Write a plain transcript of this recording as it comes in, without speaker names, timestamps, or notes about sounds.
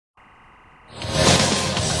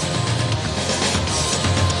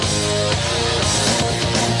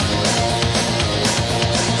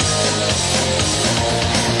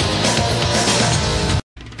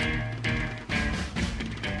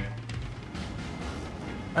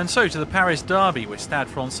And so to the Paris derby, with Stade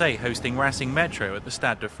Français hosting Racing-Métro at the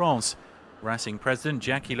Stade France. Racing president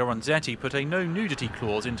Jackie Lorenzetti put a no-nudity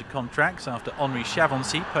clause into contracts after Henri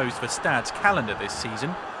Chavancy posed for Stade's calendar this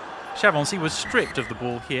season. Chavancy was stripped of the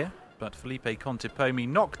ball here, but Felipe Contepomi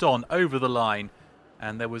knocked on over the line,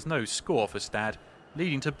 and there was no score for Stade,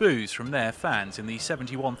 leading to boos from their fans in the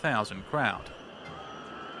 71,000 crowd.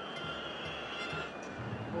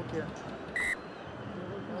 Okay.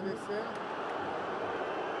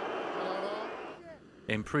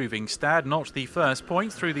 Improving Stade notched the first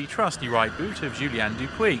point through the trusty right boot of Julien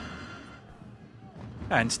Dupuis.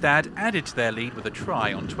 And Stade added to their lead with a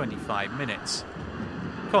try on 25 minutes.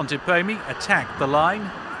 Contepomi attacked the line.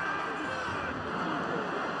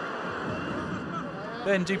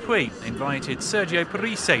 Then Dupuis invited Sergio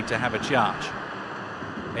Parise to have a charge.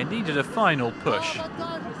 It needed a final push.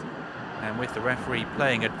 And with the referee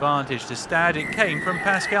playing advantage to Stade, it came from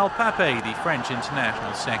Pascal Papé, the French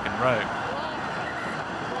international second row.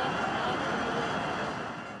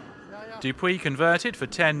 Dupuis converted for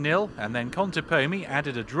 10-0, and then Contepomi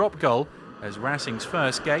added a drop goal as Racing's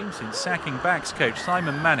first game since sacking backs coach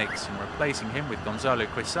Simon Mannix and replacing him with Gonzalo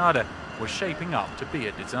Quesada was shaping up to be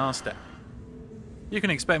a disaster. You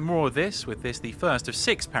can expect more of this, with this the first of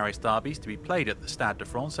 6 Paris derbies to be played at the Stade de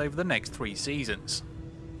France over the next 3 seasons.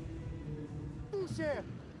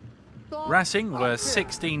 Racing were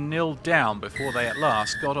 16-0 down before they at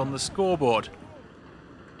last got on the scoreboard.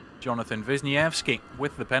 Jonathan Wisniewski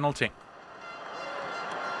with the penalty.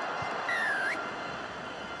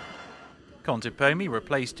 Contepomi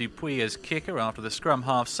replaced Dupuis as kicker after the scrum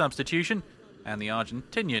half substitution, and the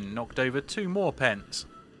Argentinian knocked over 2 more pens.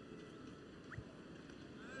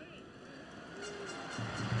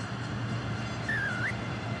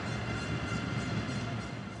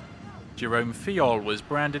 Jerome Fiol was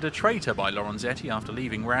branded a traitor by Lorenzetti after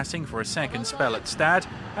leaving Racing for a second spell at Stade,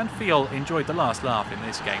 and Fiol enjoyed the last laugh in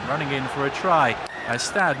this game, running in for a try as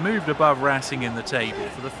Stade moved above Racing in the table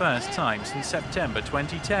for the first time since September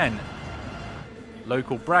 2010.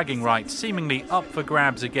 Local bragging rights seemingly up for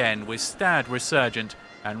grabs again, with Stade resurgent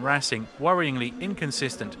and Racing worryingly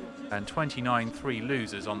inconsistent and 29-3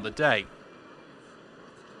 losers on the day.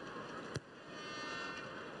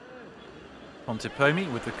 Contepomi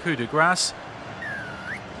with the coup de grace,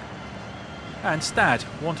 and Stade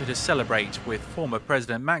wanted to celebrate with former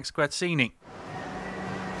President Max Guazzini.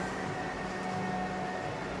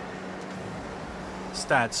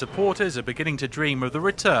 Stade supporters are beginning to dream of the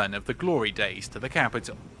return of the glory days to the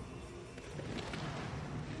capital.